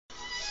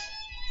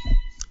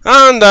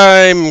And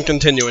I'm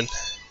continuing.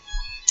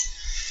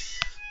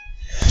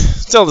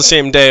 Still the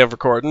same day of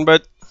recording,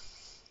 but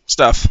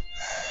stuff.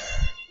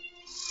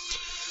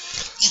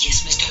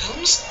 Yes, Mr.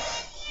 Holmes?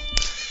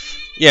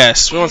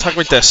 Yes, we want to talk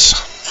about this.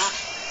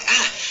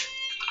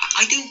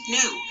 I don't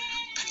know.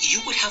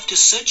 You would have to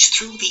search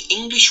through the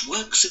English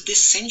works of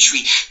this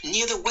century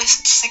near the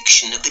west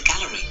section of the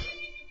gallery.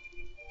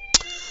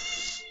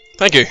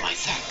 Thank you. My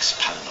thanks,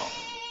 Palinor.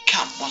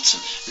 Come,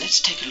 Watson,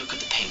 let's take a look at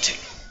the painting.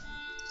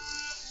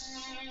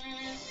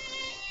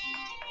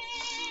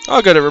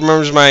 Oh, good. It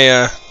remembers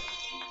my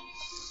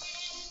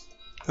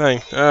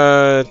thing.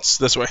 It's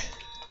this way.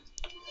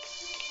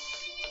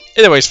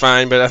 Either way's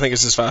fine, but I think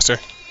this is faster.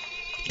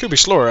 Could be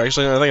slower,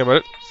 actually, now I think about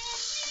it.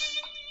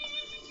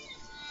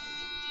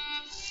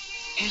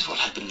 Here's what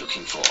I've been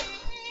looking for.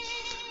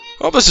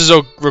 Well, this is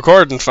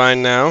recording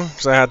fine now,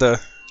 because I had to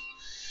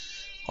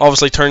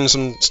obviously turn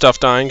some stuff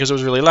down because it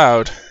was really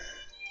loud.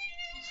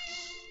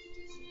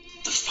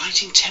 The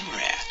Fighting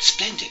Temeraire.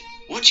 Splendid.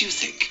 What do you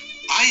think?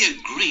 I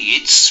agree,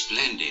 it's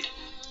splendid.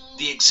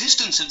 The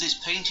existence of this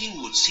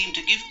painting would seem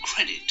to give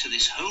credit to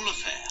this whole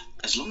affair.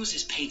 As long as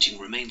this painting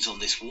remains on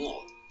this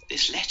wall,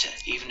 this letter,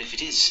 even if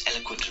it is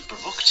eloquent and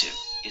provocative,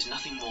 is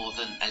nothing more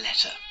than a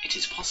letter. It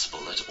is possible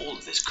that all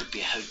of this could be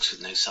a hoax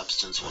with no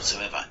substance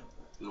whatsoever.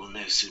 We will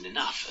know soon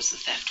enough, as the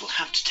theft will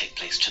have to take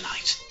place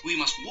tonight. We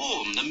must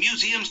warn the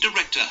museum's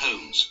director,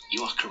 Holmes.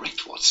 You are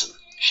correct, Watson.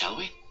 Shall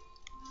we?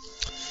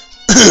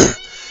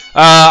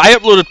 I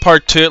uploaded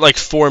part 2 at like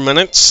 4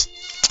 minutes.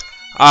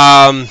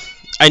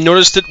 I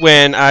noticed it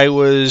when I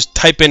was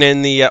typing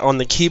in the on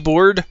the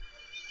keyboard,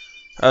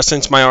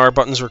 since my R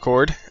buttons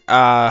record.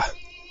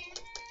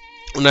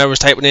 When I was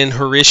typing in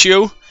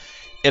Horatio,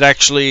 I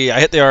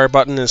hit the R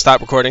button and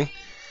stopped recording.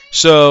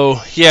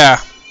 So yeah,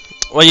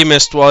 what you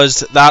missed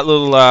was that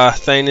little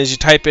thing is you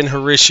type in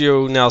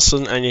Horatio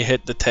Nelson and you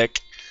hit the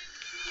tick,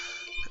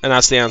 and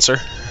that's the answer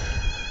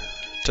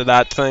to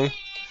that thing.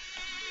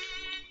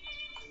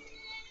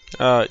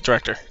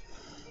 Director.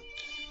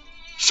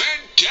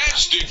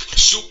 Fantastic!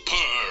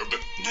 Superb!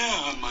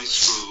 Now,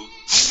 Maestro,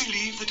 I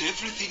believe that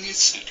everything is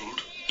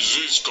settled.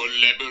 This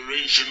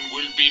collaboration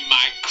will be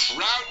my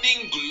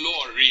crowning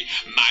glory,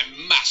 my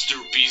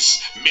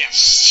masterpiece.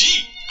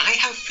 Merci! I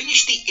have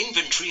finished the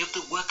inventory of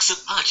the works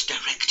of art,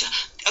 Director.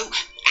 Oh,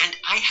 and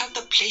I have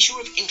the pleasure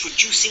of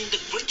introducing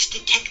the great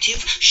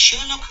detective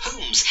Sherlock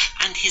Holmes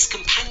and his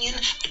companion,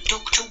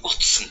 Dr.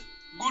 Watson.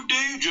 Good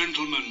day,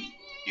 gentlemen.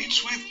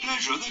 It's with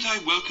pleasure that I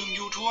welcome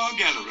you to our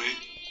gallery.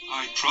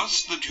 I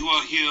trust that you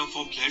are here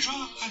for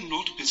pleasure and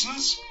not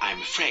business.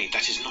 I'm afraid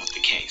that is not the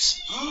case.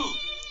 Oh.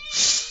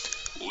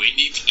 When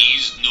it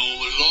is no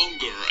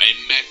longer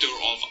a matter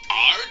of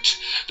art,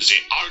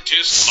 the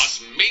artist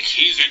must make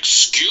his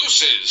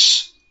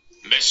excuses.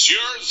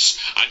 Messieurs,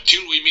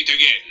 until we meet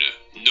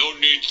again, no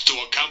need to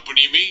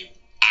accompany me.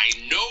 I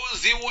know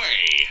the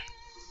way.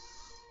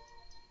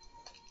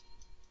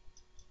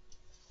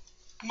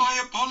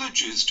 My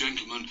apologies,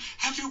 gentlemen.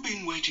 Have you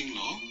been waiting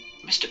long?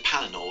 Mr.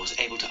 Palinor was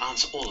able to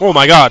answer all of Oh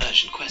my God!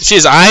 urgent questions. Is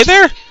his eye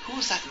there? Who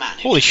was that man?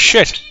 Holy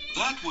shit!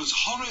 That was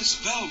Horace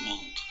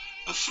Valmont,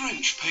 a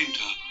French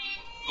painter.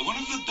 One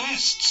of the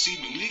best,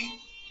 seemingly.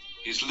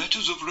 His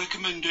letters of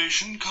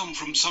recommendation come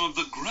from some of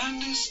the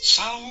grandest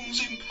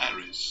salons in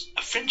Paris.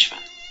 A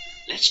Frenchman?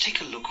 Let's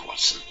take a look,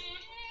 Watson.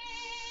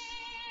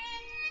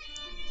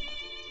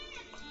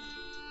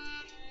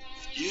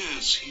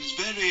 Yes, he's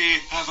very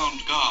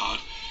avant-garde.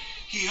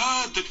 He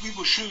heard that we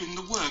were showing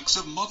the works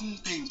of modern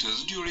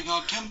painters during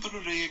our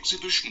temporary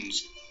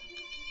exhibitions.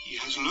 He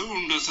has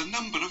loaned us a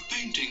number of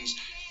paintings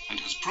and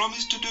has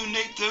promised to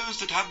donate those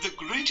that have the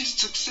greatest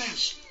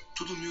success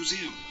to the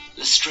museum.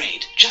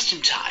 Lestrade, just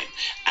in time.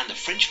 And the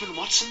Frenchman,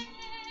 Watson?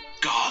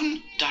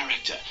 Gone?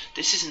 Director,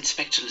 this is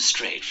Inspector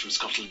Lestrade from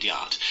Scotland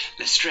Yard.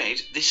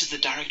 Lestrade, this is the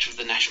director of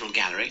the National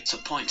Gallery, Sir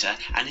Pointer,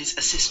 and his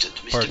assistant,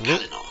 Mr.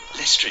 Palinor.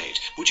 Lestrade,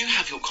 would you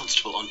have your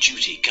constable on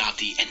duty guard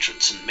the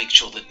entrance and make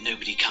sure that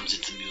nobody comes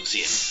into the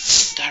museum?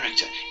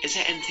 Director, is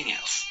there anything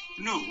else?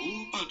 No,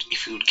 but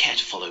if you would care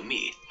to follow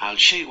me, I'll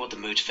show you what the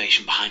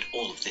motivation behind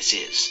all of this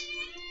is.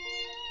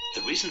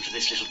 The reason for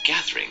this little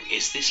gathering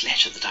is this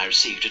letter that I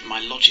received at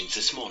my lodgings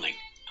this morning.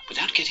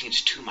 Without getting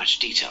into too much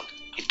detail,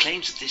 it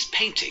claims that this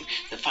painting,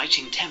 The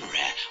Fighting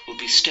Temeraire, will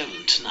be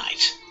stolen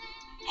tonight.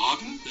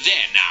 Pardon?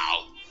 There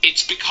now.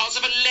 It's because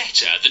of a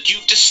letter that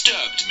you've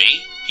disturbed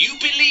me. You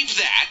believe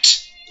that?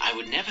 I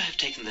would never have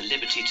taken the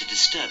liberty to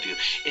disturb you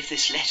if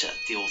this letter,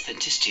 the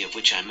authenticity of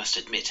which I must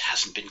admit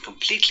hasn't been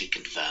completely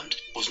confirmed,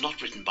 was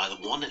not written by the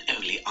one and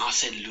only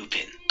Arsene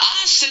Lupin.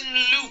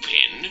 Arsene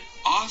Lupin?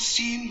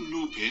 Arsene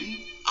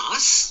Lupin?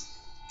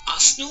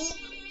 Arsenal?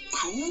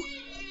 Who?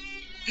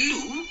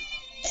 Lou?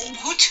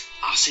 What?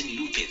 Arsene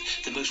Lupin,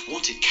 the most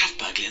wanted cat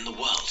burglar in the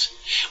world.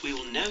 We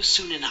will know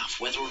soon enough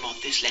whether or not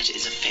this letter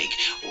is a fake,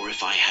 or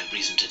if I had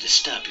reason to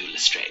disturb you,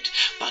 Lestrade.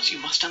 But you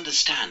must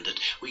understand that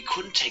we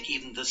couldn't take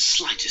even the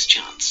slightest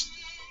chance.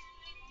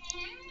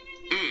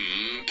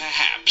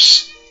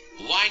 Perhaps.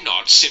 Why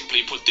not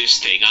simply put this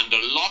thing under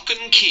lock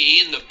and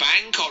key in the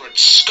bank or at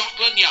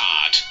Scotland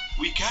Yard?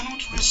 We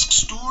cannot risk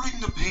storing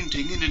the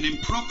painting in an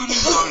improper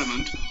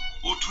environment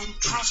or to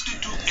entrust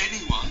it to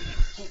anyone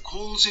who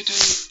calls it a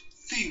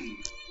thing.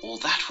 All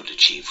that would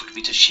achieve would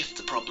be to shift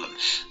the problem.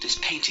 This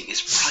painting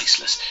is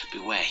priceless.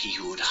 Beware he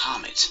who would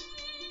harm it.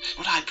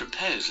 What I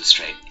propose,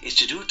 Lestrade, is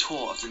to do a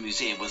tour of the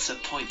museum with Sir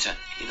Pointer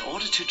in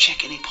order to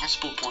check any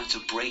possible points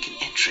of break and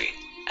entry,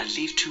 and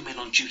leave 2 men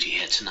on duty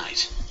here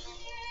tonight.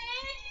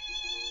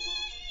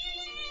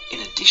 In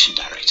addition,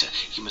 Director,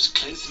 you must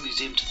close the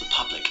museum to the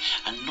public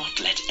and not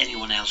let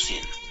anyone else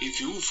in.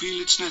 If you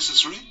feel it's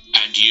necessary.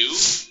 And you,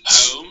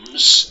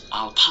 Holmes?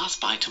 I'll pass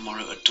by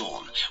tomorrow at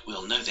dawn.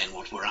 We'll know then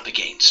what we're up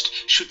against.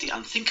 Should the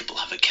unthinkable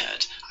have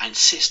occurred, I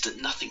insist that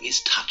nothing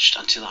is touched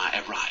until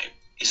I arrive.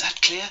 Is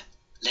that clear?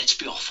 Let's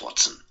be off,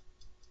 Watson.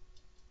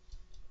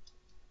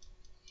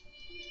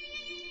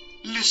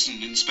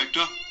 Listen,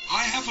 Inspector,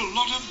 I have a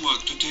lot of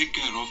work to take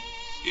care of.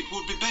 It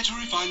would be better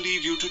if I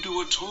leave you to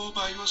do a tour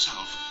by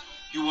yourself.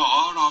 You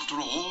are, after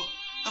all,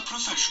 a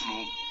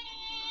professional.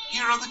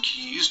 Here are the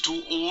keys to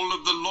all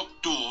of the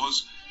locked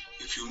doors.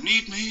 If you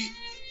need me,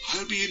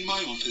 I'll be in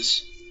my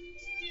office.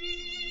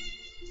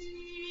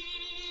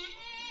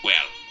 Well,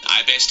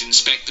 I best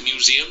inspect the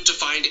museum to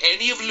find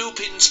any of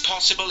Lupin's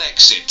possible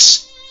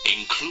exits,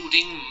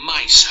 including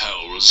mice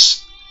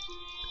holes.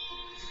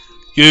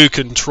 You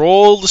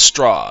control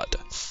Lestrade.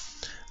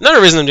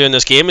 Another reason I'm doing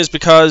this game is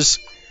because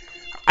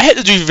I had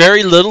to do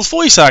very little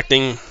voice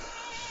acting.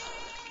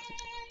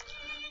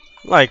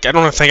 Like, I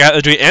don't think I had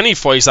to do any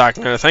voice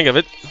acting when I think of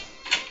it.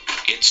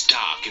 It's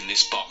dark in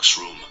this box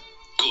room.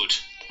 Good.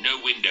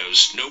 No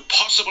windows, no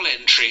possible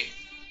entry.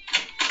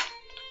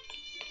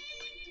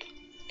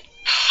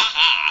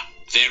 Ha-ha!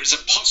 There is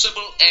a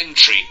possible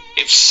entry.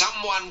 If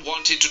someone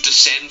wanted to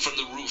descend from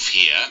the roof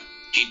here,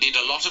 he'd need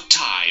a lot of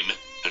time,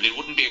 and it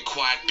wouldn't be a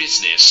quiet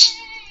business.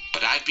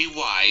 But I'd be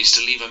wise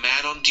to leave a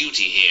man on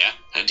duty here,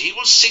 and he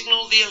will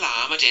signal the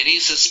alarm at any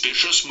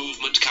suspicious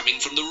movement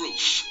coming from the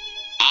roof.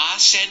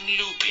 Arsene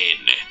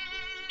Lupin.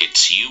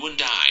 It's you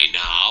and I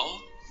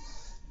now.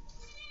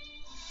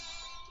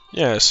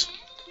 Yes.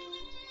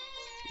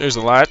 There's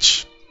the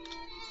latch.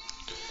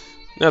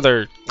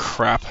 Another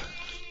crap.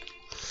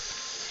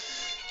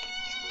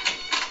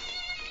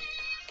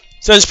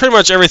 So it's pretty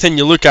much everything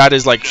you look at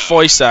is like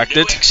voice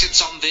acted. No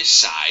exits on this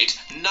side.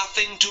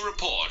 Nothing to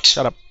report.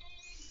 Shut up.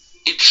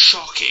 It's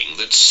shocking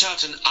that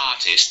certain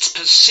artists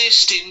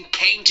persist in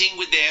painting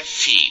with their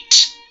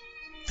feet.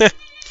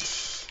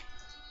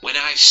 When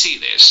I see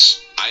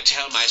this, I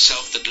tell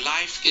myself that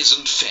life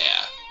isn't fair.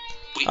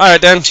 We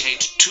Alright then.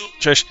 amputate two.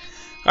 Trish.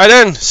 Alright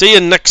then, see you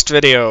next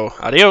video.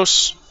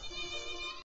 Adios.